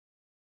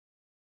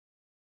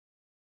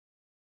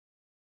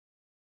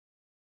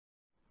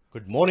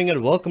Good morning and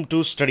welcome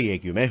to study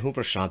IQ। मैं हूं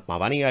प्रशांत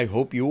Mawani. I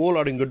hope you all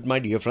are in good my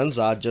dear friends.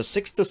 आज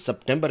 6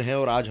 सितंबर है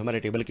और आज हमारे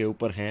टेबल के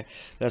ऊपर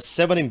हैं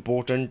 7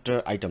 इंपॉर्टेंट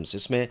आइटम्स।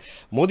 इसमें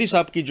मोदी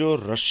साहब की जो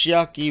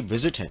रशिया की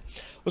विजिट है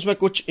उसमें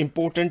कुछ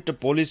इंपॉर्टेंट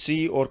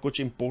पॉलिसी और कुछ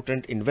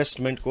इंपॉर्टेंट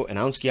इन्वेस्टमेंट को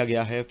अनाउंस किया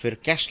गया है। फिर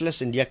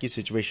कैशलेस इंडिया की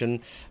सिचुएशन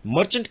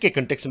मर्चेंट के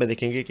कंटेक्स्ट में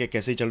देखेंगे कि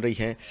कैसे चल रही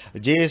है।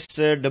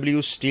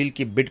 JSW स्टील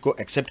की बिड को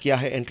एक्सेप्ट किया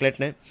है एनक्लेट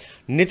ने।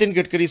 नितिन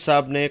गडकरी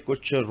साहब ने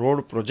कुछ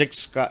रोड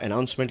प्रोजेक्ट्स का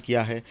अनाउंसमेंट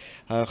किया है।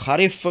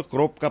 खारिफ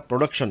क्रॉप का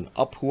प्रोडक्शन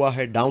अप हुआ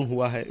है, डाउन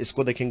हुआ है,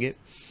 इसको देखेंगे।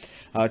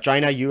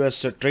 China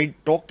US trade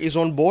talk is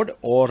on board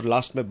और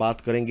लास्ट में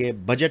बात करेंगे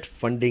बजट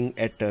फंडिंग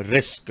एट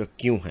रिस्क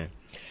क्यों है।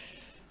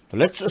 तो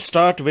let's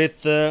start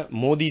with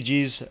Modi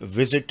जीज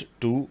visit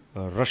to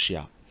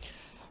Russia.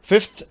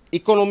 Fifth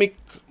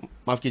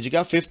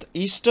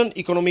eastern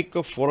economic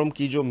forum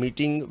की जो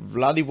मीटिंग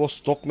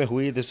व्लादिवोस्तोक में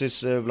हुई, this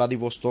is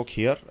Vladivostok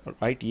here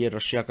right, ये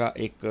रशिया का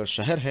एक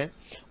शहर है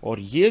और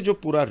ये जो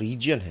पूरा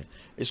रीजन है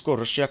इसको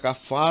रशिया का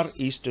फार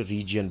ईस्ट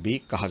रीजन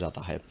भी कहा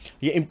जाता है।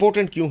 ये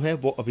इंपॉर्टेंट क्यों है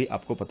वो अभी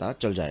आपको पता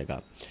चल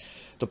जाएगा।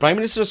 तो प्राइम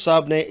मिनिस्टर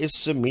साहब ने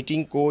इस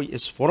मीटिंग को,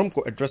 इस फोरम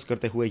को एड्रेस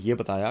करते हुए ये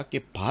बताया कि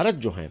भारत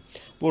जो है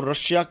वो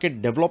रशिया के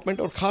डेवलपमेंट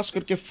और ख़ास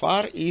करके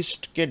फार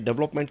ईस्ट के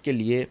डेवलपमेंट के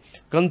लिए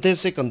कंधे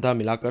से कंधा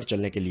मिलाकर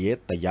चलने के लिए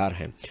तैयार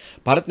है।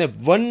 भारत ने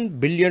 $1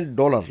 बिलियन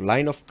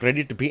लाइन ऑफ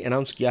क्रेडिट भी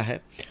अनाउंस किया है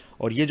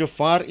और ये जो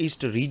फार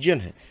ईस्ट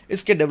रीजन है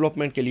इसके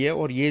डेवलपमेंट के लिए,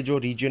 और ये जो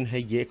रीजन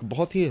है ये एक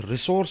बहुत ही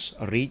रिसोर्स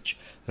रिच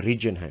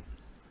रीजन है।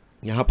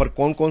 यहाँ पर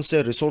कौन कौन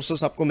से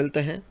रिसोर्सेस आपको मिलते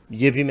हैं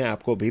ये भी मैं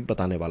आपको अभी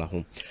बताने वाला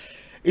हूँ।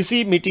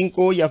 इसी मीटिंग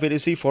को या फिर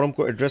इसी फोरम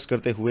को एड्रेस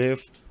करते हुए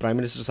प्राइम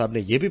मिनिस्टर साहब ने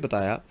यह भी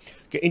बताया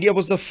कि India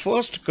was the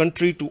first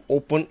country to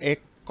open A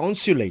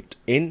consulate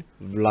in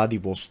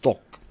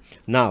Vladivostok.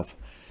 Now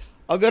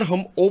अगर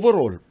हम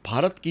ओवरऑल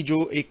भारत की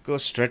जो एक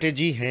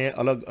स्ट्रेटेजी है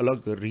अलग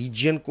अलग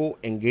रीजन को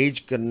एंगेज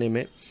करने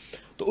में,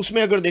 तो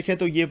उसमें अगर देखें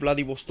तो ये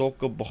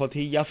व्लादिवोस्तोक बहुत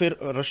ही, या फिर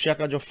रशिया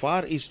का जो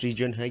फार ईस्ट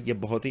रीजन है ये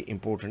बहुत ही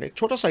इंपॉर्टेंट है। एक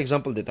छोटा सा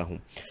एग्जांपल देता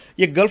हूँ,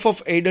 ये गल्फ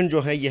ऑफ एडन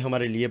जो है ये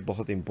हमारे लिए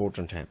बहुत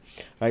इंपॉर्टेंट है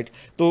राइट।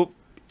 तो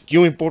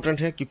क्यों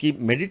इंपॉर्टेंट है? क्योंकि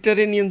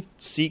मेडिटेरेनियन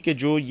सी के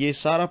जो ये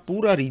सारा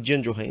पूरा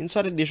रीजन जो है इन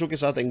सारे देशों के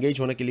साथ एंगेज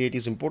होने के लिए इट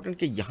इज़ इंपॉर्टेंट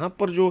कि यहाँ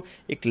पर जो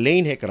एक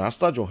लेन है, एक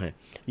रास्ता जो है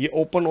ये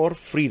ओपन और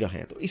फ्री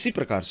रहे। तो इसी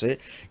प्रकार से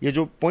ये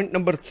जो पॉइंट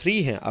नंबर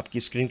 3 है आपकी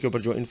स्क्रीन के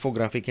ऊपर जो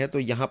इन्फोग्राफिक है, तो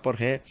यहाँ पर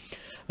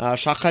है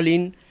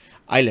शाखालिन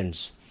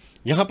आइलैंड्स।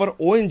 यहाँ पर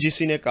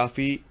ONGC ने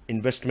काफ़ी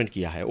इन्वेस्टमेंट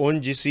किया है।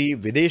 ONGC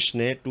विदेश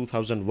ने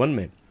 2001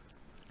 में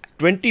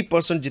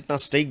 20% जितना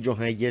स्टेक जो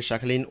है ये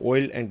Sakhalin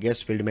oil and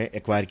gas field में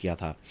एक्वायर किया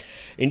था।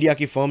 इंडिया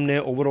की फर्म ने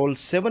ओवरऑल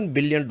 $7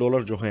 बिलियन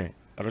जो हैं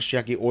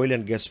रशिया की ऑयल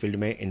एंड गैस फील्ड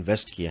में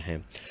इन्वेस्ट किए हैं।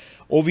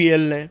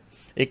 OVL ने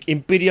एक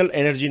इंपीरियल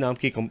एनर्जी नाम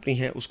की कंपनी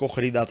है उसको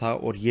ख़रीदा था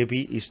और ये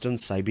भी ईस्टर्न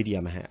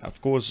साइबेरिया में है।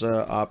 ऑफकोर्स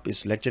आप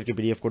इस लेक्चर के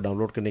PDF को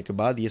डाउनलोड करने के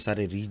बाद ये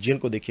सारे रीजन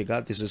को देखिएगा।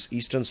 This is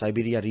eastern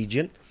Siberia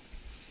reason.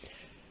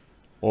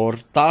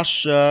 और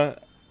ताश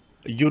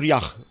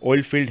यूरियाख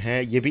ऑयल फील्ड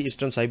है ये भी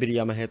ईस्टर्न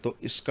साइबेरिया में है, तो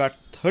इसका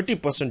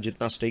 30%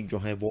 जितना स्टेक जो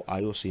है वो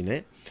IOC ने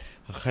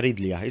ख़रीद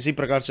लिया है। इसी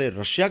प्रकार से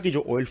रशिया की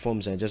जो ऑयल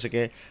फर्म्स हैं जैसे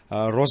कि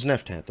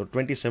रोजनेफ्ट हैं, तो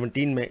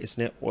 2017 में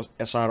इसने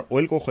SR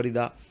ऑयल को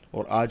ख़रीदा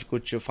और आज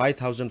कुछ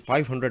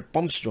 5500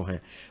 पंप्स जो हैं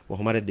वो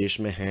हमारे देश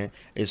में हैं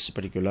इस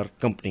पर्टिकुलर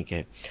कंपनी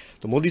के।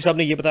 तो मोदी साहब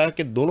ने ये बताया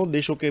कि दोनों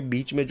देशों के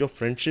बीच में जो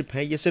फ्रेंडशिप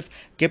है ये सिर्फ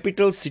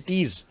कैपिटल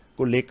सिटीज़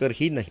को लेकर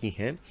ही नहीं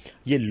है,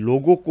 ये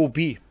लोगों को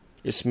भी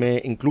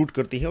इसमें इंक्लूड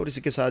करती है और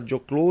इसी के साथ जो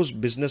क्लोज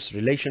बिजनेस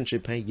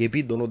रिलेशनशिप है ये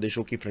भी दोनों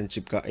देशों की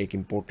फ्रेंडशिप का एक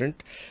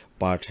इम्पोर्टेंट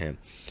पार्ट है।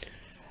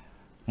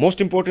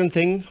 मोस्ट इम्पोर्टेंट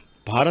थिंग,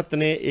 भारत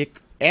ने एक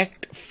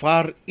एक्ट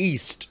फार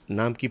ईस्ट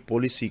नाम की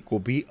पॉलिसी को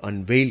भी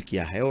अनवेल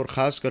किया है और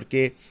ख़ास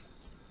करके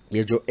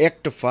ये जो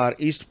एक्ट फार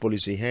ईस्ट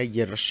पॉलिसी है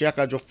ये रशिया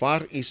का जो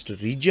फार ईस्ट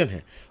रीजन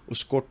है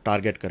उसको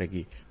टारगेट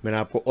करेगी। मैंने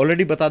आपको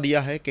ऑलरेडी बता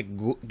दिया है कि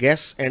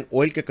गैस एंड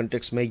ऑयल के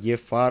कंटेक्स्ट में ये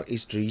फार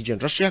ईस्ट रीजन,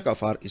 रशिया का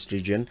फार ईस्ट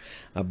रीजन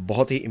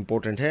बहुत ही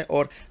इंपॉर्टेंट है।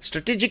 और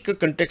स्ट्रेटेजिक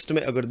कंटेक्स्ट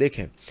में अगर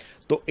देखें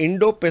तो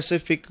इंडो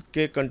पैसिफिक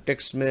के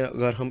कंटेक्स्ट में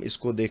अगर हम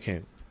इसको देखें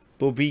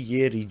तो भी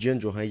ये रीजन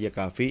जो है ये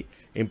काफ़ी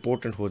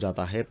इंपॉर्टेंट हो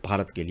जाता है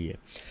भारत के लिए।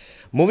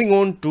 Moving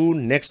on to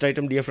next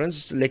item dear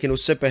friends, लेकिन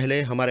उससे पहले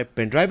हमारे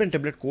pen drive and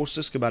tablet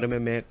courses के बारे में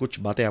मैं कुछ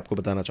बातें आपको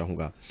बताना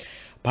चाहूँगा।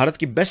 भारत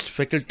की बेस्ट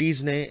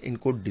फैकल्टीज़ ने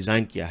इनको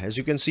डिज़ाइन किया है। As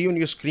you can see on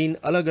your screen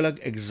अलग अलग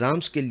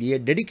एग्जाम्स के लिए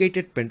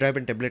dedicated pen drive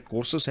and tablet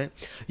courses हैं।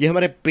 ये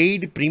हमारे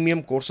पेड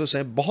प्रीमियम कोर्सेज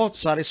हैं। बहुत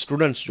सारे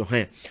स्टूडेंट्स जो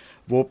हैं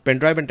वो pen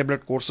drive and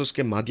tablet courses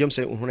के माध्यम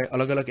से उन्होंने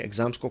अलग अलग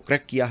एग्जाम्स को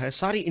क्रैक किया है।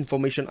 सारी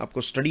इन्फॉर्मेशन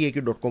आपको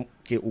StudyIQ.com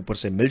के ऊपर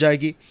से मिल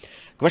जाएगी।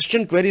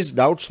 क्वेश्चन, क्वेरीज,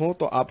 डाउट्स हो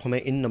तो आप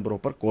हमें इन नंबरों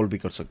पर कॉल भी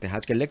कर सकते हैं।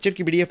 आज के लेक्चर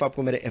की PDF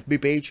आपको मेरे FB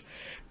पेज,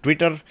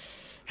 ट्विटर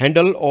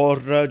हैंडल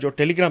और जो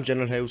टेलीग्राम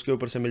चैनल है उसके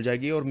ऊपर से मिल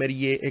जाएगी। और मेरी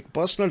ये एक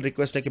पर्सनल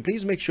रिक्वेस्ट है कि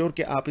प्लीज़ मेक श्योर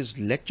कि आप इस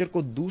लेक्चर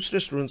को दूसरे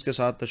स्टूडेंट्स के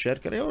साथ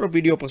शेयर करें और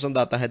वीडियो पसंद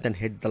आता है then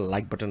hit the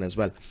like button as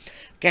well.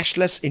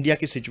 Cashless India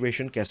की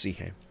सिचुएशन कैसी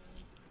है?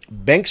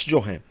 बैंक्स जो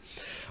हैं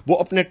वो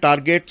अपने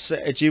टारगेट्स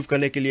अचीव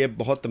करने के लिए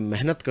बहुत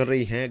मेहनत कर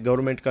रही हैं।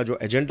 गवर्नमेंट का जो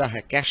एजेंडा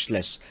है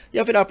कैशलेस,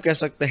 या फिर आप कह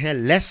सकते हैं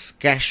लेस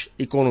कैश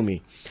इकोनॉमी,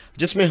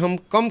 जिसमें हम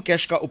कम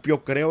कैश का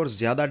उपयोग करें और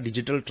ज़्यादा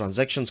डिजिटल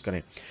ट्रांजैक्शंस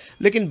करें।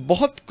 लेकिन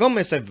बहुत कम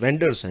ऐसे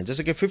वेंडर्स हैं,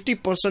 जैसे कि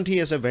 50% ही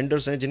ऐसे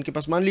वेंडर्स हैं जिनके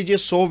पास, मान लीजिए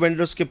 100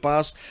 वेंडर्स के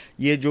पास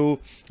ये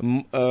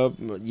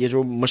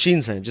जो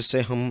मशीन्स हैं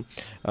जिससे हम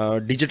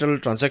डिजिटल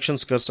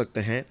ट्रांजैक्शंस कर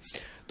सकते हैं,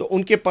 तो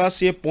उनके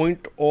पास ये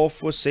पॉइंट ऑफ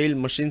सेल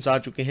मशीन्स आ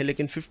चुके हैं,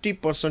 लेकिन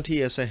 50%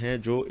 ही ऐसे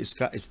हैं जो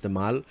इसका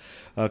इस्तेमाल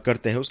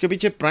करते हैं। उसके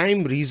पीछे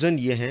प्राइम रीज़न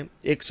ये है,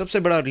 एक सबसे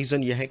बड़ा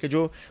रीज़न ये है कि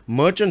जो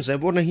मर्चेंट्स हैं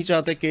वो नहीं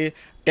चाहते कि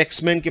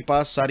टैक्समैन के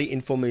पास सारी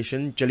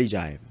इन्फॉर्मेशन चली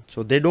जाए।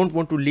 सो they don't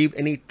want to leave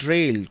any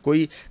trail,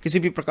 कोई किसी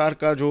भी प्रकार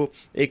का जो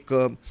एक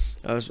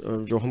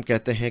जो हम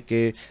कहते हैं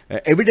कि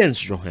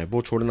एविडेंस जो है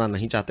वो छोड़ना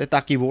नहीं चाहते,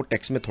 ताकि वो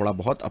टैक्स में थोड़ा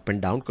बहुत अप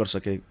एंड डाउन कर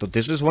सके। तो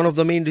this is one of the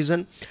main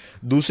reason.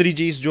 दूसरी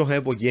चीज़ जो है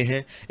वो ये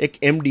है एक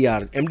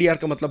एमडीआर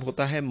का मतलब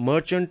होता है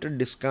मर्चेंट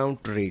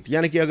डिस्काउंट रेट,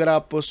 यानी कि अगर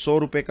आप 100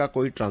 रुपये का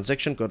कोई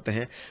ट्रांजैक्शन करते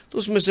हैं तो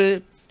उसमें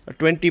से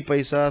 20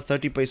 पैसा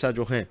 30 पैसा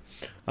जो है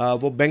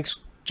वो बैंक्स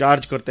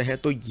चार्ज करते हैं।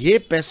 तो ये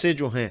पैसे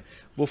जो हैं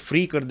वो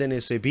फ्री कर देने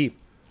से भी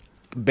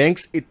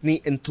बैंक्स इतनी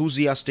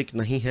एंथुजियास्टिक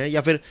नहीं है,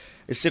 या फिर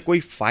इससे कोई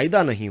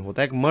फ़ायदा नहीं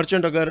होता। एक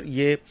मर्चेंट अगर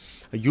ये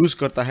यूज़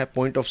करता है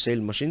पॉइंट ऑफ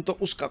सेल मशीन तो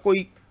उसका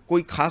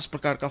कोई खास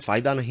प्रकार का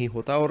फ़ायदा नहीं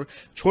होता। और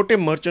छोटे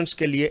मर्चेंट्स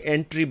के लिए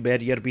एंट्री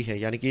बैरियर भी है,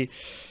 यानी कि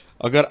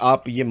अगर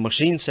आप ये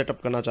मशीन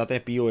सेटअप करना चाहते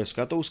हैं पीओएस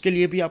का, तो उसके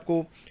लिए भी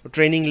आपको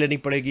ट्रेनिंग लेनी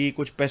पड़ेगी,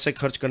 कुछ पैसे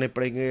खर्च करने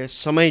पड़ेंगे,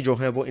 समय जो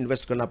है वो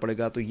इन्वेस्ट करना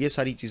पड़ेगा। तो ये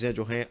सारी चीज़ें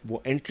जो हैं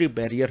वो एंट्री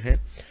बैरियर हैं।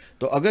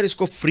 तो अगर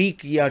इसको फ्री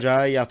किया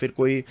जाए या फिर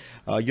कोई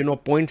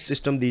पॉइंट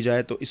सिस्टम दी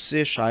जाए तो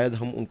इससे शायद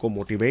हम उनको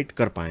मोटिवेट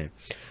कर पाएँ।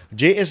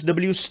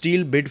 JSW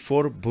steel bid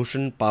for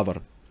Bhushan power.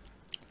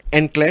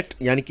 एनक्लेट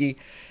यानी कि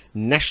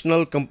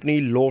नेशनल कंपनी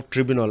लॉ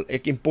ट्रिब्यूनल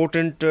एक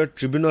इम्पोर्टेंट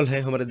ट्रिब्यूनल है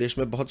हमारे देश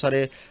में। बहुत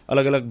सारे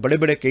अलग अलग बड़े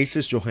बड़े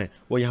केसेस जो हैं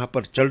वो यहाँ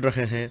पर चल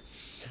रहे हैं।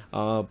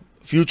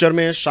 फ्यूचर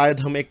में शायद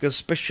हम एक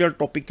स्पेशल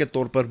टॉपिक के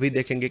तौर पर भी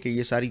देखेंगे कि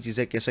ये सारी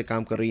चीज़ें कैसे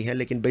काम कर रही हैं,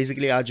 लेकिन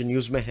बेसिकली आज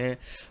न्यूज़ में है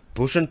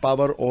भूषण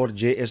पावर और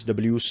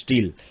JSW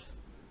स्टील।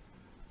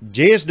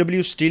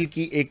 JSW स्टील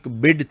की एक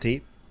बिड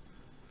थी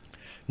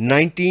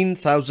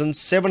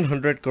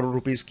 19,700 करोड़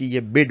रुपीस की।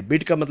 ये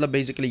बिड का मतलब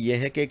बेसिकली ये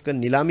है कि एक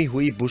नीलामी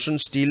हुई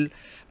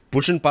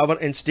Bhushan power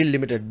and steel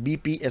limited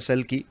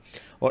BPSL की,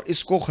 और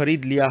इसको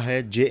खरीद लिया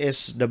है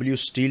JSW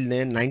स्टील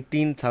ने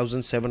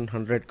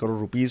 19,700 करोड़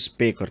रुपीस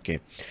पे करके।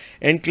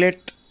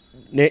 एनक्लेट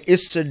ने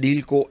इस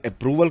डील को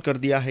अप्रूवल कर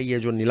दिया है, ये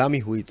जो नीलामी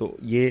हुई। तो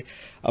ये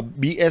अब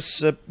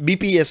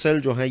BPSL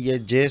जो है ये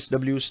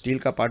JSW स्टील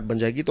का पार्ट बन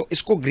जाएगी। तो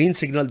इसको ग्रीन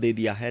सिग्नल दे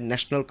दिया है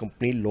नेशनल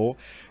कंपनी लॉ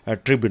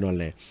ट्रिब्यूनल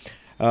ने।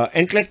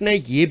 एनक्लेट ने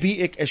ये भी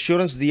एक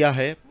एश्योरेंस दिया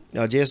है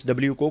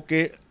JSW को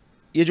कि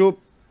ये जो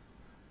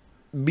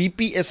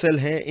BPSL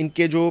हैं,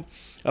 इनके जो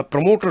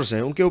प्रमोटर्स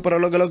हैं, उनके ऊपर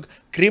अलग अलग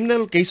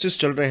क्रिमिनल केसेस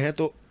चल रहे हैं।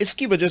 तो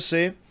इसकी वजह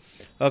से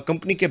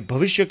कंपनी के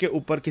भविष्य के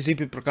ऊपर किसी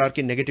भी प्रकार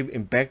की नेगेटिव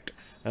इम्पैक्ट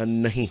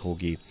नहीं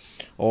होगी।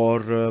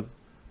 और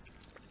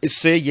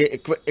इससे ये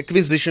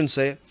एक्विजिशन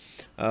से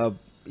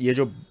ये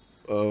जो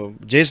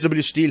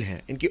JSW स्टील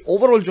है, इनकी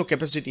ओवरऑल जो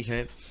कैपेसिटी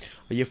है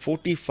ये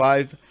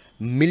 45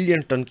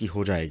 मिलियन टन की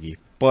हो जाएगी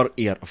per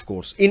year, of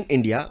course in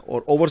India.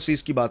 और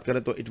ओवरसीज की बात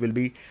करें तो it will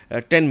be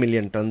 10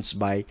 million turns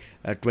bye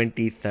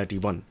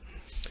 2031।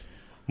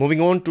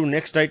 Moving on to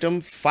next item,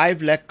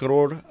 5 lakh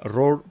crore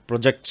road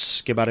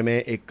projects के बारे में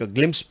एक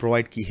ग्लिम्स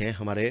प्रोवाइड की है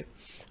हमारे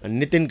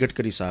नितिन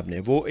गडकरी साहब ने।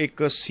 वो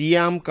एक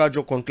सियाम का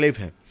जो कॉन्क्लेव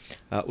है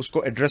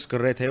उसको एड्रेस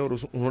कर रहे थे, और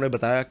उन्होंने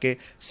बताया कि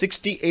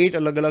 68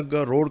 अलग अलग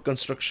रोड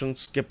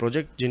कंस्ट्रक्शंस के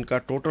प्रोजेक्ट जिनका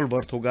टोटल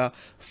वर्थ होगा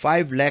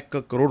 5 लाख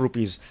करोड़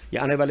रुपीस, ये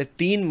आने वाले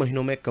 3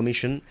 महीनों में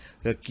कमीशन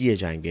किए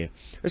जाएंगे।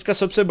 इसका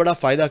सबसे बड़ा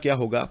फ़ायदा क्या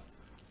होगा?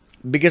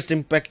 Biggest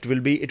impact will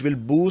be it will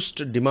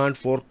boost demand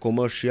for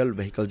commercial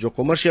vehicle. जो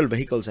कॉमर्शियल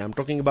व्हीकल्स हैं, I am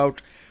talking about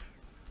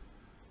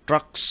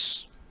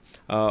trucks,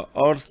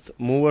 earth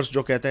movers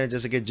जो कहते हैं,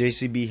 जैसे कि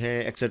JCB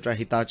है एक्सेट्रा,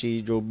 हिताची,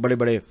 जो बड़े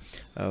बड़े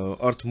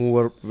अर्थ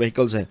मूवर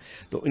व्हीकल्स हैं,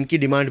 तो इनकी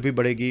डिमांड भी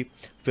बढ़ेगी।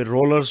 फिर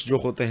रोलर्स जो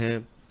होते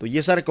हैं, तो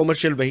ये सारे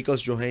कमर्शियल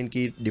व्हीकल्स जो हैं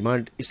इनकी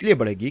डिमांड इसलिए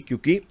बढ़ेगी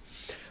क्योंकि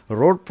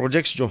रोड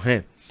प्रोजेक्ट्स जो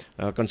हैं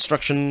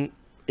कंस्ट्रक्शन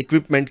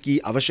इक्विपमेंट की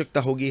आवश्यकता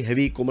होगी,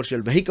 हैवी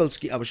कमर्शियल व्हीकल्स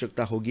की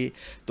आवश्यकता होगी।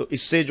 तो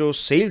इससे जो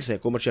सेल्स है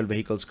कमर्शियल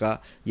व्हीकल्स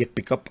का ये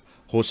पिकअप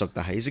हो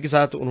सकता है। इसी के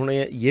साथ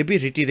उन्होंने ये भी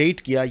रिटीरेट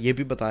किया, ये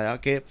भी बताया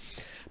कि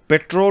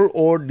पेट्रोल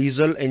और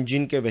डीजल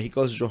इंजन के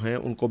व्हीकल्स जो हैं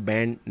उनको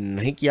बैन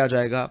नहीं किया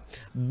जाएगा।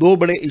 2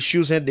 बड़े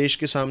इश्यूज़ हैं देश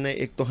के सामने।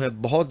 एक तो है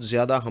बहुत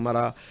ज़्यादा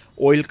हमारा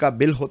ऑयल का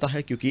बिल होता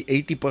है, क्योंकि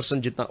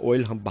 80% जितना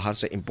ऑयल हम बाहर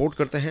से इंपोर्ट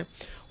करते हैं,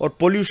 और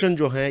पोल्यूशन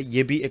जो है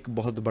ये भी एक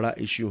बहुत बड़ा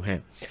इश्यू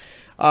है।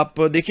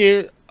 आप देखिए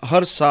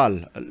हर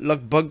साल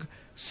लगभग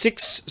 6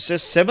 से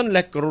 7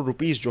 लाख करोड़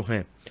रुपीस जो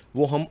हैं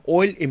वो हम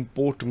ऑयल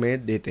इंपोर्ट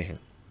में देते हैं।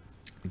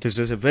 This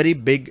is a very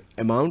big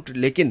amount.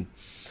 लेकिन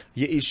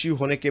ये इश्यू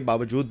होने के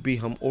बावजूद भी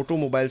हम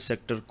ऑटोमोबाइल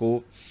सेक्टर को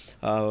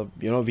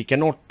we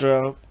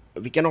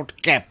cannot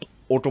cap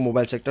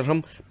automobile sector.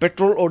 हम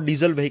पेट्रोल और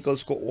डीजल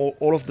व्हीकल्स को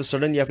ऑल ऑफ द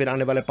सडन या फिर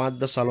आने वाले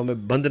 5-10 सालों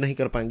में बंद नहीं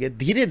कर पाएंगे,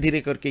 धीरे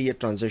धीरे करके ये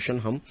ट्रांजिशन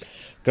हम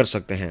कर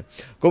सकते हैं।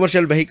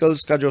 कमर्शियल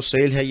व्हीकल्स का जो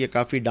सेल है ये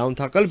काफ़ी डाउन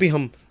था। कल भी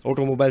हम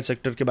ऑटोमोबाइल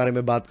सेक्टर के बारे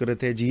में बात कर रहे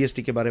थे,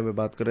 जीएसटी के बारे में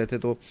बात कर रहे थे,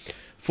 तो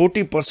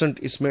 40%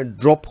 इसमें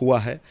ड्रॉप हुआ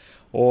है।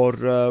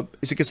 और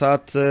इसी के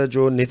साथ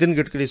जो नितिन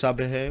गडकरी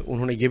साहब हैं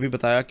उन्होंने ये भी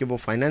बताया कि वो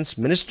फाइनेंस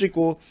मिनिस्ट्री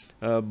को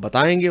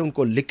बताएंगे,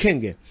 उनको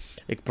लिखेंगे,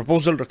 एक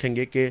प्रपोजल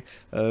रखेंगे कि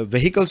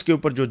व्हीकल्स के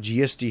ऊपर जो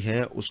जीएसटी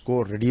है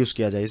उसको रिड्यूस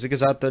किया जाए। इसी के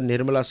साथ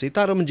निर्मला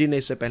सीतारमण जी ने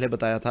इससे पहले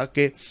बताया था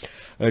कि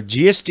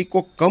जीएसटी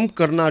को कम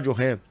करना जो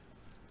है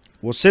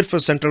वो सिर्फ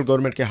सेंट्रल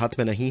गवर्नमेंट के हाथ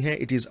में नहीं है,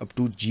 it is up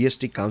to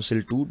GST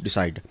council to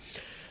decide.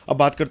 अब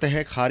बात करते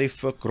हैं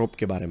खारिफ क्रॉप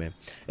के बारे में।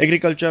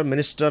 एग्रीकल्चर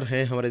मिनिस्टर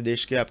हैं हमारे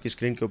देश के, आपकी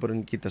स्क्रीन के ऊपर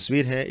उनकी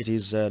तस्वीर है, it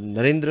is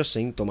Narendra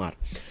Singh Tomar.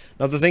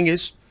 Now the thing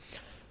is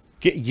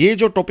कि ये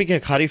जो टॉपिक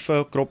है खारिफ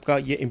क्रॉप का,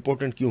 ये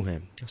इंपॉर्टेंट क्यों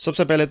है?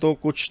 सबसे पहले तो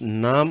कुछ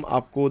नाम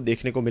आपको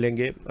देखने को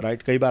मिलेंगे,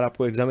 राइट। कई बार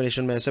आपको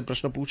एग्जामिनेशन में ऐसे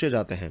प्रश्न पूछे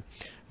जाते हैं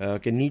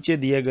कि नीचे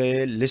दिए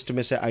गए लिस्ट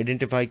में से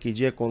आइडेंटिफाई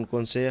कीजिए कौन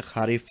कौन से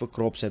खारिफ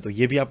क्रॉप्स हैं, तो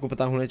ये भी आपको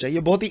पता होने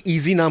चाहिए। बहुत ही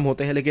ईजी नाम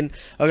होते हैं, लेकिन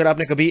अगर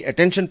आपने कभी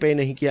अटेंशन पे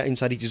नहीं किया इन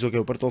सारी चीज़ों के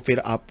ऊपर तो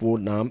फिर आप वो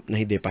नाम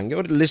नहीं दे पाएंगे।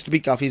 और लिस्ट भी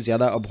काफ़ी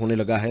ज़्यादा अब होने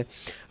लगा है,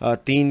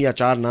 3 या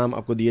 4 नाम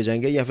आपको दिए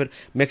जाएंगे या फिर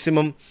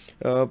मैक्सिमम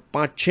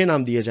 5-6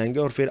 नाम दिए जाएंगे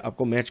और फिर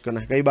आपको मैच करना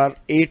है। कई बार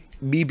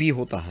 8B भी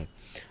होता है,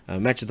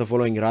 मैच द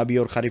फॉलोइंग, राबी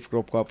और खारिफ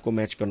क्रॉप को आपको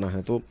मैच करना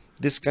है, तो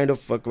this kind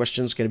of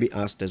questions can be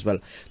asked as well.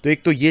 तो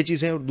एक तो ये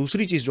चीज़ है, और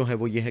दूसरी चीज़ जो है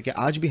वो ये है कि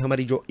आज भी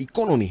हमारी जो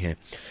इकोनॉमी है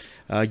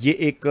ये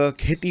एक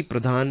खेती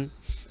प्रधान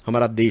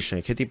हमारा देश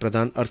है, खेती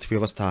प्रधान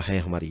अर्थव्यवस्था है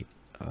हमारी,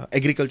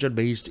 एग्रीकल्चर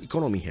बेस्ड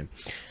इकोनॉमी है।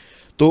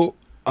 तो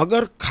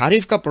अगर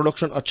खारिफ का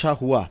प्रोडक्शन अच्छा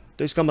हुआ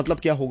तो इसका मतलब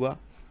क्या होगा?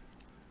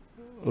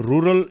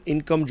 रूरल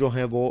इनकम जो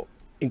है वो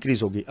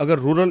इंक्रीज होगी। अगर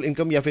रूरल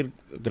इनकम या फिर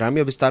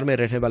ग्रामीण विस्तार में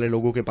रहने वाले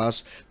लोगों के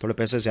पास थोड़े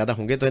पैसे ज़्यादा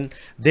होंगे तो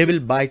दे विल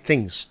बाय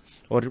थिंग्स,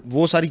 और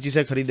वो सारी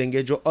चीज़ें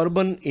खरीदेंगे जो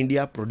अर्बन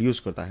इंडिया प्रोड्यूस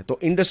करता है। तो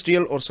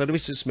इंडस्ट्रियल और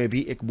सर्विसेज में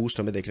भी एक बूस्ट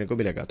हमें देखने को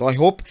मिलेगा। तो आई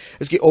होप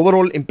इसकी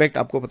ओवरऑल इम्पैक्ट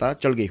आपको पता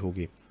चल गई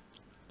होगी।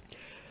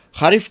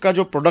 खारिफ का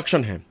जो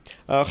प्रोडक्शन है,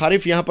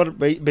 खारिफ यहाँ पर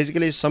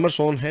बेसिकली समर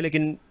सोन है,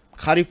 लेकिन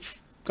खारिफ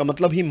का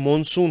मतलब ही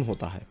मॉनसून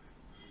होता है,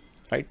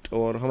 राइट।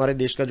 और हमारे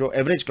देश का जो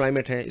एवरेज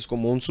क्लाइमेट है इसको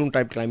मॉनसून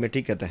टाइप क्लाइमेट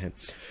ही कहते हैं।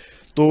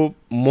 तो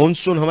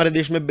मॉनसून हमारे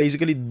देश में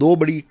बेसिकली 2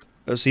 बड़ी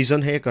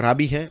सीज़न है, एक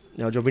राबी है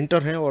जो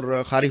विंटर है,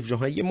 और खारिफ जो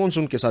है ये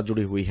मॉनसून के साथ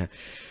जुड़ी हुई है।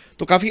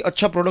 तो काफ़ी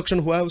अच्छा प्रोडक्शन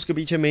हुआ है, उसके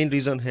पीछे मेन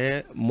रीज़न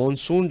है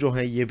मॉनसून जो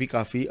है ये भी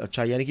काफ़ी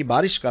अच्छा, यानी कि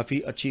बारिश काफ़ी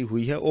अच्छी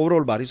हुई है,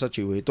 ओवरऑल बारिश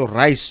अच्छी हुई है। तो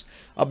राइस,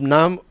 अब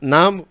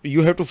नाम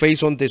you have to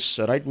face on this,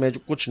 right. मैं जो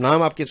कुछ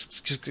नाम आपके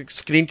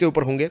स्क्रीन के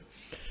ऊपर होंगे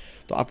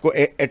तो आपको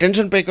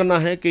अटेंशन पे करना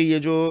है कि ये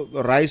जो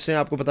राइस है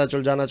आपको पता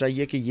चल जाना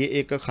चाहिए कि ये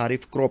एक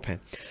खारिफ क्रॉप है।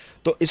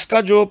 तो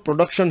इसका जो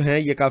प्रोडक्शन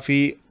है ये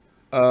काफ़ी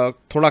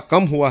थोड़ा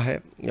कम हुआ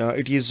है,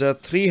 it is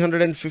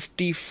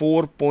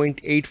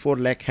 354.84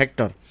 lakh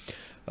Hector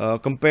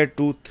compare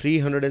to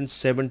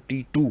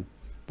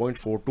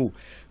 372.42।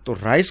 तो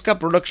राइस का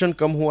प्रोडक्शन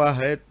कम हुआ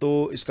है,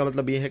 तो इसका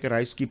मतलब ये है कि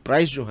राइस की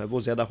प्राइस जो है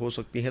वो ज़्यादा हो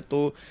सकती है,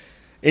 तो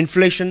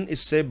इन्फ्लेशन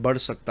इससे बढ़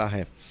सकता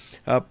है।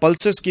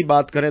 पल्सेस की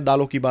बात करें,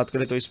 दालों की बात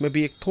करें, तो इसमें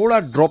भी एक थोड़ा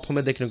ड्रॉप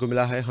हमें देखने को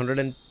मिला है,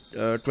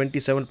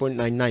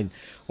 127.99।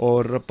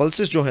 और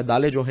पल्सेस जो है,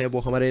 दालें जो हैं, वो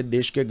हमारे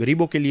देश के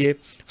गरीबों के लिए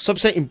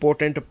सबसे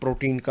इम्पोर्टेंट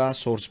प्रोटीन का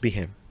सोर्स भी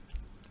हैं।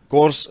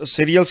 कोर्स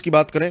सीरियल्स की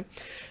बात करें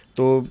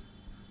तो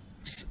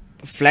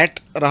फ्लैट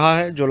रहा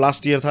है, जो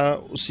लास्ट ईयर था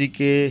उसी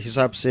के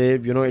हिसाब से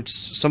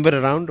it's somewhere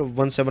around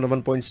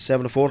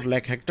 171.74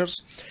 lakh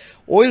hectares.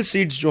 Oil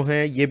seeds जो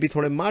हैं ये भी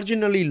थोड़े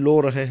मार्जिनली लो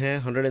रहे हैं,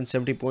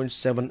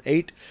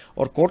 170.78।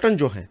 और कॉटन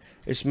जो है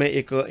इसमें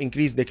एक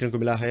इंक्रीज देखने को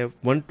मिला है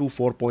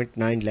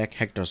 124.9 लाख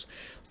हेक्टर्स।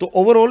 तो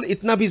ओवरऑल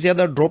इतना भी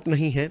ज़्यादा ड्रॉप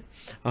नहीं है।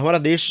 हमारा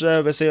देश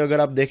वैसे अगर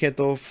आप देखें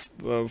तो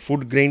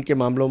फूड ग्रेन के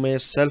मामलों में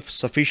सेल्फ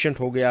सफिशिएंट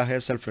हो गया है,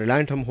 सेल्फ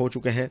रिलायंट हम हो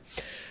चुके हैं।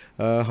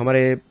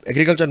 हमारे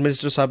एग्रीकल्चर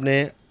मिनिस्टर साहब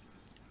ने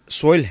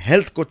सॉइल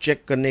हेल्थ को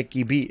चेक करने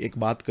की भी एक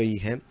बात कही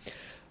है।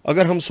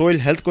 अगर हम सॉइल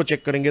हेल्थ को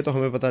चेक करेंगे तो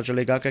हमें पता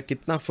चलेगा कि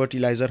कितना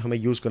फर्टिलाइज़र हमें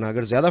यूज़ करना है।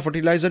 अगर ज़्यादा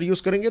फर्टिलाइज़र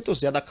यूज़ करेंगे तो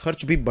ज़्यादा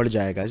खर्च भी बढ़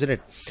जाएगा, इज़न्ट इट।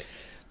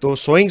 तो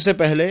सोइंग से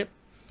पहले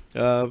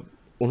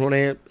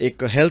उन्होंने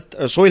एक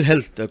सॉइल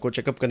हेल्थ को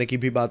चेकअप करने की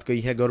भी बात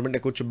कही है। गवर्नमेंट ने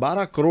कुछ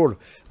 12 करोड़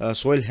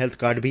सॉइल हेल्थ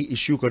कार्ड भी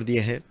इश्यू कर दिए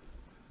हैं।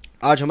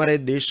 आज हमारे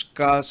देश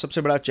का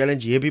सबसे बड़ा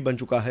चैलेंज ये भी बन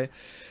चुका है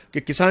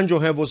कि किसान जो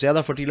है वो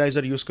ज़्यादा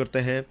फर्टिलाइज़र यूज़ करते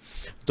हैं,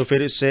 तो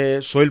फिर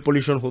इससे सॉइल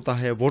पोल्यूशन होता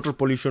है, वाटर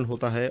पोल्यूशन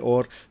होता है,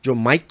 और जो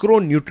माइक्रो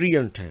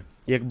न्यूट्रिएंट हैं,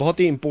 ये एक बहुत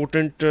ही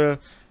इंपॉर्टेंट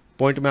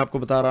पॉइंट मैं आपको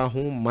बता रहा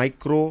हूँ,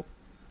 माइक्रो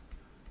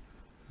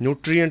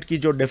न्यूट्रिएंट की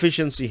जो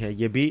डेफिशिएंसी है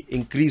ये भी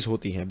इंक्रीज़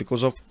होती है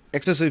because of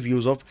excessive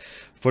use of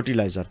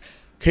fertiliser.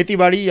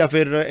 खेतीबाड़ी या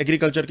फिर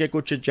एग्रीकल्चर के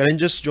कुछ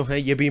चैलेंजेस जो हैं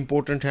ये भी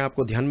इंपॉर्टेंट हैं,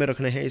 आपको ध्यान में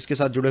रखने हैं। इसके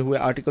साथ जुड़े हुए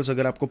आर्टिकल्स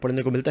अगर आपको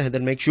पढ़ने को मिलते हैं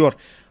then make sure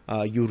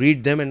you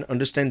read them and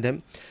understand them.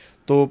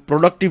 तो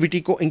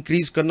प्रोडक्टिविटी को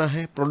इंक्रीज़ करना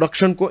है,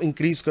 प्रोडक्शन को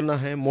इंक्रीज़ करना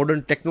है,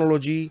 modern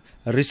technology,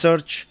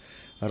 research,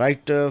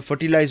 right,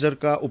 fertiliser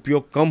का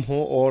उपयोग कम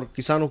हो और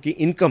किसानों की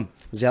इनकम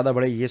ज़्यादा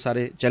बढ़े, ये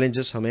सारे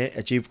चैलेंजेस हमें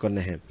अचीव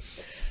करने हैं।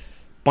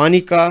 पानी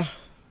का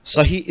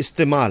सही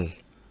इस्तेमाल,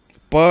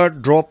 पर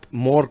ड्रॉप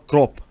मोर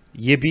क्रॉप,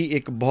 ये भी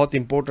एक बहुत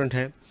इंपॉर्टेंट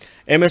है।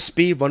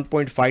 एमएसपी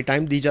 1.5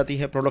 टाइम दी जाती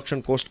है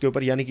प्रोडक्शन कॉस्ट के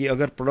ऊपर, यानी कि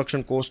अगर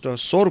प्रोडक्शन कॉस्ट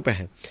 100 रुपये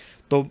है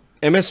तो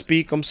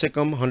एमएसपी कम से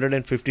कम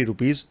 150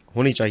 रुपीज़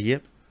होनी चाहिए।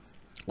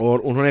 और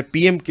उन्होंने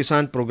पीएम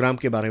किसान प्रोग्राम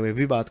के बारे में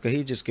भी बात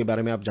कही, जिसके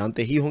बारे में आप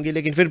जानते ही होंगे,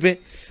 लेकिन फिर भी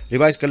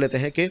रिवाइज कर लेते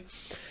हैं कि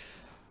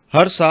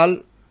हर साल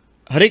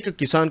हर एक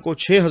किसान को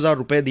 6,000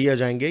 रुपये दिए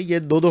जाएंगे। ये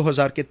 2-2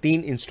 हज़ार के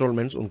 3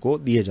 इंस्टॉलमेंट्स उनको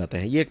दिए जाते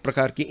हैं। ये एक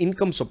प्रकार की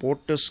इनकम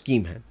सपोर्ट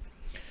स्कीम है।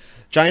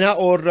 चाइना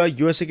और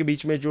यूएसए के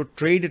बीच में जो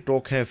ट्रेड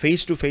टॉक है,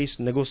 फेस टू फेस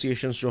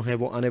नेगोशिएशंस जो हैं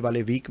वो आने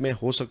वाले वीक में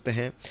हो सकते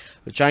हैं।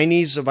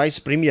 चाइनीज़ वाइस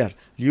प्रीमियर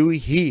लियू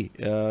ही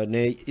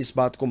ने इस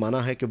बात को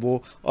माना है कि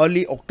वो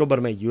अर्ली अक्टूबर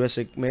में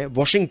यूएसए में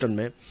वाशिंगटन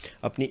में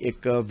अपनी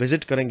एक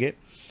विज़िट करेंगे।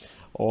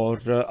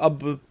 और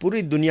अब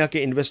पूरी दुनिया के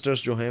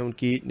इन्वेस्टर्स जो हैं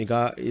उनकी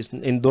निगाह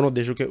इन दोनों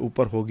देशों के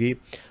ऊपर होगी।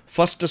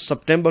 1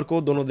 सितंबर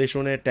को दोनों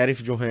देशों ने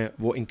टैरिफ जो हैं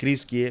वो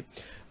इंक्रीज़ किए।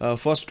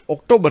 1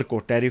 अक्टूबर को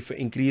टैरिफ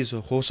इंक्रीज़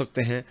हो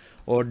सकते हैं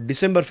और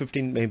दिसंबर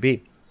 15 में भी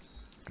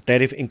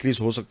टैरिफ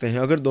इंक्रीज़ हो सकते हैं,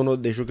 अगर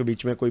दोनों देशों के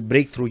बीच में कोई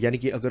ब्रेक थ्रू, यानी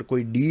कि अगर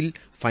कोई डील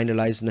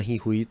फाइनलाइज नहीं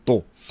हुई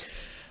तो।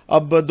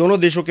 अब दोनों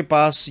देशों के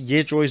पास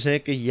ये चॉइस है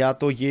कि या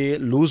तो ये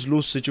लूज़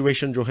लूज़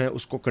सिचुएशन जो है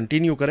उसको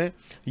कंटिन्यू करें,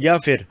 या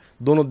फिर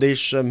दोनों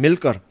देश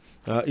मिलकर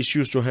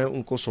इश्यूज़ जो हैं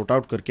उनको सॉर्ट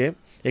आउट करके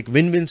एक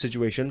विन विन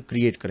सिचुएशन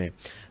क्रिएट करें।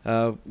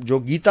 जो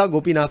गीता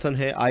गोपीनाथन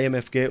है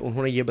आईएमएफ के,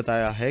 उन्होंने ये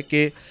बताया है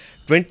कि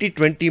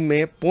 2020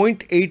 में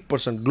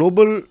 0.8%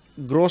 ग्लोबल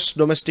ग्रॉस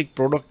डोमेस्टिक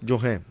प्रोडक्ट जो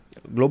हैं,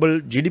 ग्लोबल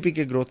जीडीपी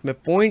के ग्रोथ में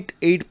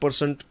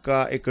 0.8%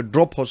 का एक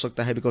ड्रॉप हो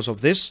सकता है because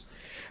of this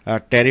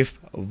tariff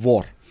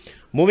war.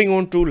 Moving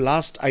on to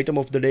last item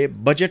of the day,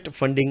 budget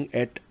funding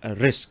at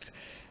risk.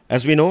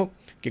 As we know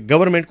कि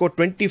गवर्नमेंट को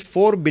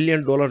 $24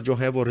 बिलियन जो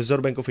है वो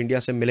रिजर्व बैंक ऑफ इंडिया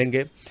से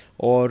मिलेंगे,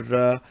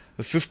 और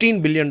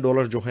 15 बिलियन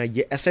जो है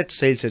ये एसेट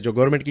सेल से, जो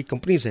गवर्नमेंट की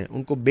कंपनीज हैं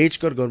उनको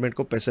बेचकर गवर्नमेंट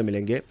को पैसे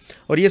मिलेंगे।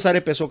 और ये सारे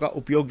पैसों का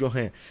उपयोग जो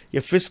है ये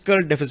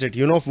fiscal deficit,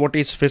 you know what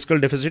is fiscal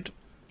deficit,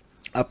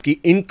 आपकी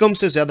इनकम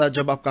से ज़्यादा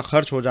जब आपका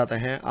खर्च हो जाता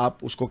है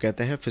आप उसको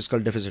कहते हैं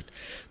फिस्कल डेफिसिट।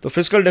 तो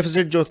फिस्कल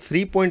डेफिसिट जो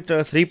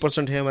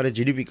 3.3% है हमारे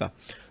जीडीपी का,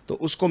 तो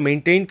उसको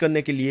मेंटेन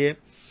करने के लिए,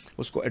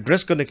 उसको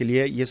एड्रेस करने के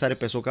लिए ये सारे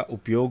पैसों का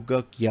उपयोग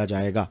किया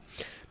जाएगा।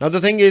 नाउ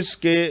द थिंग इज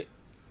के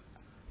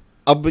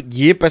अब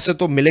ये पैसे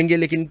तो मिलेंगे,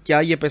 लेकिन क्या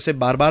ये पैसे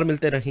बार बार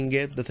मिलते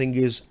रहेंगे? The thing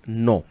is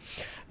no.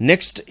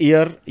 Next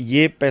year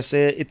ये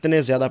पैसे,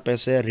 इतने ज़्यादा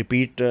पैसे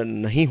रिपीट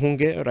नहीं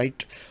होंगे,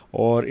 राइट?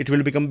 और it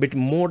will become bit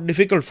more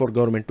difficult for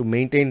government to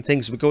maintain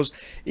things because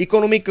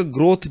economic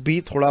growth भी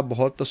थोड़ा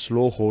बहुत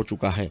स्लो हो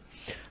चुका है।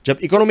 जब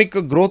इकोनॉमिक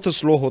ग्रोथ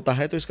स्लो होता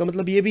है तो इसका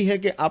मतलब ये भी है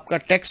कि आपका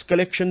टैक्स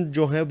कलेक्शन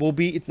जो है वो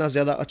भी इतना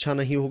ज़्यादा अच्छा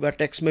नहीं होगा।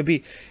 टैक्स में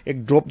भी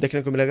एक ड्रॉप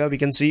देखने को मिलेगा। We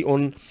can see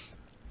on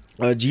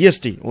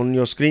GST on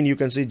your screen, you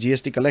can C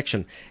GST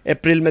collection.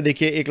 अप्रैल में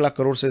देखिए 1 लाख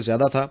करोड़ से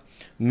ज़्यादा था,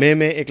 मई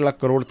में 1 लाख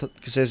करोड़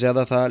से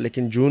ज़्यादा था,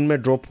 लेकिन जून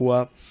में ड्रॉप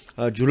हुआ,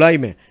 जुलाई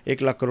में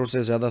 1 लाख करोड़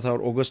से ज़्यादा था,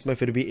 और अगस्त में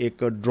फिर भी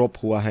एक ड्रॉप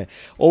हुआ है।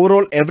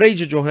 ओवरऑल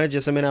एवरेज जो है,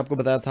 जैसे मैंने आपको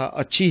बताया था,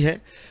 अच्छी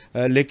है।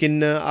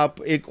 लेकिन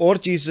आप एक और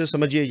चीज़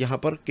समझिए यहाँ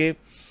पर कि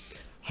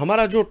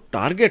हमारा जो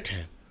टारगेट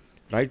है,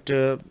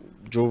 राइट,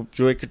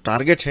 जो एक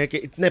टारगेट है कि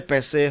इतने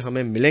पैसे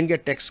हमें मिलेंगे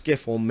टैक्स के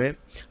फॉर्म में,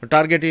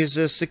 target is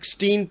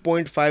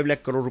 16.5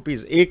 lakh crore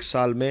rupees. एक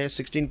साल में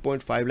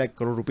 16.5 lakh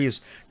crore rupees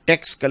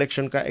tax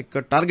collection का एक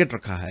टारगेट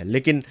रखा है,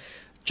 लेकिन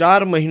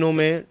 4 महीनों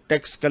में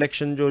टैक्स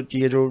कलेक्शन जो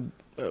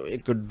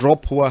एक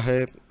ड्रॉप हुआ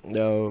है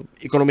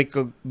इकोनॉमिक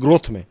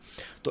ग्रोथ में,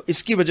 तो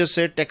इसकी वजह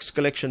से टैक्स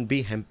कलेक्शन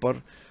भी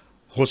हैम्पर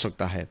हो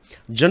सकता है।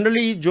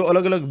 जनरली जो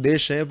अलग अलग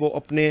देश हैं वो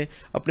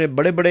अपने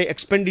बड़े बड़े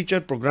एक्सपेंडिचर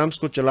प्रोग्राम्स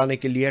को चलाने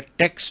के लिए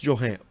टैक्स जो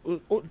हैं,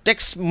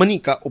 टैक्स मनी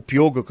का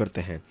उपयोग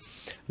करते हैं,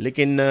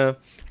 लेकिन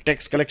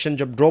टैक्स कलेक्शन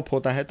जब ड्रॉप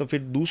होता है तो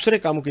फिर दूसरे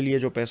कामों के लिए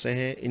जो पैसे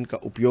हैं इनका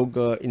उपयोग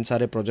इन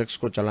सारे प्रोजेक्ट्स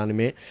को चलाने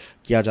में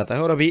किया जाता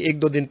है। और अभी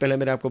 1-2 दिन पहले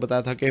मैंने आपको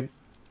बताया था कि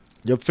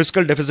जब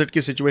फिस्कल डेफिसिट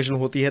की सिचुएशन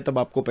होती है तब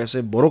आपको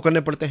पैसे बोरो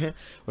करने पड़ते हैं,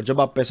 और जब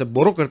आप पैसे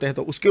बोरो करते हैं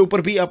तो उसके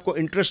ऊपर भी आपको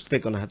इंटरेस्ट पे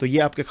करना है, तो ये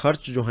आपके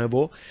खर्च जो हैं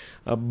वो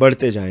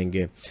बढ़ते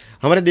जाएंगे।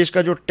 हमारे देश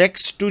का जो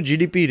टैक्स टू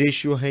जीडीपी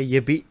रेशियो है ये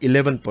भी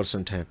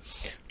 11% है।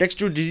 टैक्स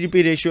टू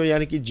जीडीपी रेशियो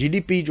यानी कि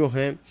जीडीपी जो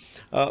है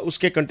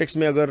उसके कंटेक्स्ट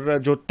में अगर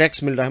जो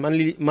टैक्स मिल रहा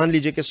है, मान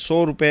लीजिए कि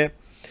 100 रुपये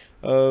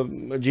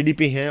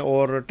जीडीपी हैं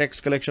और टैक्स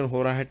कलेक्शन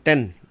हो रहा है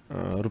 10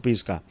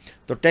 रुपीज़ का,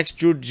 तो टैक्स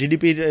टू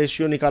जीडीपी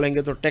रेशियो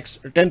निकालेंगे तो टैक्स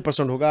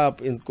 10% होगा। आप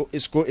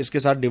इसको इसके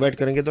साथ डिवाइड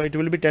करेंगे तो it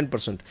will be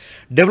 10%।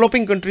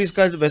 Developing countries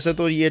का वैसे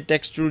तो ये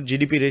टैक्स टू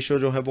जीडीपी रेशियो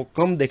जो है वो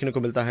कम देखने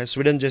को मिलता है।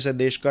 स्वीडन जैसे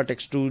देश का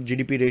टैक्स टू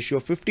जीडीपी रेशियो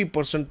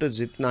 50%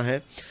 जितना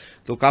है,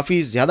 तो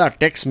काफ़ी ज़्यादा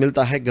टैक्स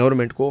मिलता है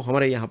गवर्नमेंट को।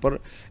 हमारे यहाँ पर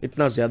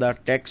इतना ज़्यादा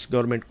टैक्स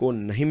गवर्नमेंट को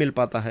नहीं मिल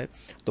पाता है,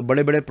 तो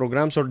बड़े बड़े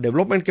प्रोग्राम्स और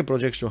डेवलपमेंट के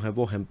प्रोजेक्ट्स जो हैं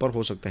वो हैम्पर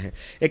हो सकते हैं।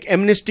 एक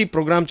एमनेस्टी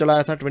प्रोग्राम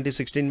चलाया था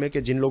 2016 में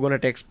कि जिन लोगों ने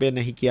टैक्स पे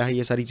नहीं किया है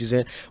ये सारी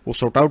चीज़ें वो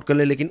सॉर्ट आउट कर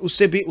ले, लेकिन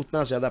उससे भी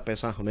उतना ज़्यादा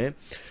पैसा हमें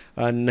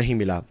नहीं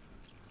मिला।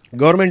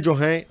 गवर्नमेंट जो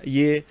है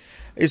ये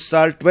इस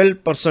साल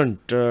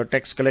 12%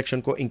 टैक्स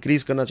कलेक्शन को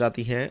इंक्रीज़ करना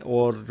चाहती हैं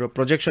और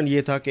प्रोजेक्शन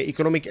ये था कि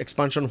इकोनॉमिक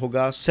एक्सपांशन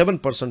होगा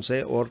 7%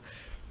 से और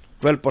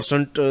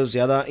 12%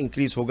 ज़्यादा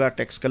इंक्रीज़ होगा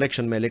टैक्स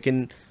कलेक्शन में।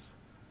 लेकिन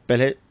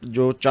पहले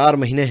जो 4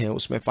 महीने हैं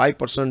उसमें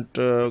 5%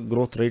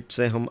 ग्रोथ रेट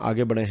से हम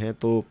आगे बढ़े हैं,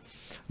 तो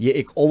ये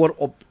एक ओवर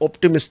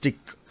ऑप्टिमिस्टिक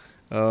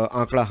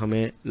आंकड़ा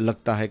हमें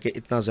लगता है कि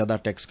इतना ज़्यादा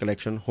टैक्स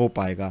कलेक्शन हो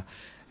पाएगा।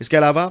 इसके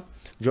अलावा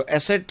जो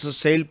एसेट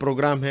सेल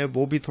प्रोग्राम है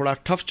वो भी थोड़ा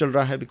टफ चल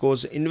रहा है,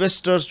 बिकॉज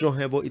इन्वेस्टर्स जो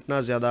हैं वो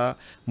इतना ज़्यादा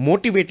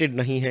मोटिवेटेड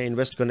नहीं है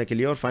इन्वेस्ट करने के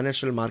लिए और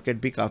फाइनेंशियल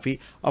मार्केट भी काफ़ी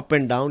अप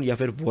एंड डाउन या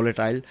फिर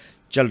वॉलेटाइल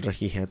चल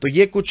रही हैं। तो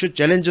ये कुछ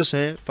चैलेंजेस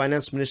हैं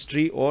फाइनेंस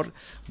मिनिस्ट्री और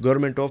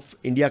गवर्नमेंट ऑफ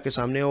इंडिया के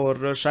सामने,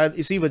 और शायद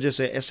इसी वजह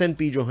से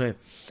एसएनपी जो हैं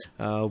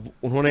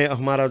उन्होंने,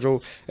 हमारा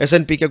जो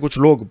एसएनपी के कुछ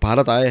लोग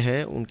भारत आए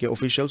हैं उनके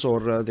ऑफिशियल्स,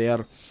 और they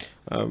are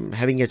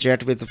having a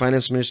chat with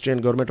finance ministry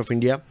and government of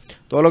India,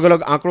 तो अलग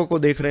अलग आंकड़ों को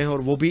देख रहे हैं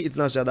और वो भी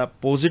इतना ज़्यादा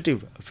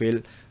पॉजिटिव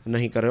फील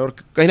नहीं कर रहे हैं। और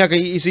कहीं ना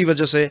कहीं इसी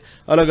वजह से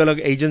अलग अलग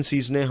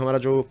एजेंसीज़ ने हमारा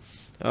जो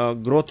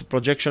ग्रोथ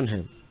प्रोजेक्शन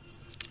है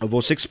वो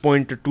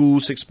 6.2,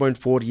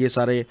 6.4 ये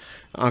सारे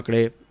आंकड़े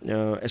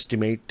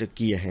एस्टिमेट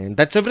किए हैं।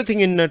 That's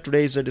everything in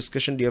today's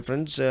discussion dear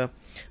friends.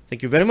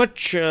 Thank you very much.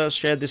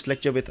 Share this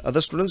lecture with other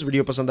students.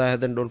 Video पसंद आया है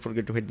then don't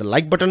forget to hit the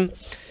like button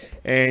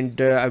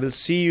and I will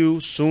see you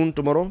soon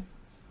tomorrow.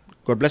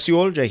 God bless you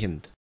all. जय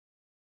हिंद।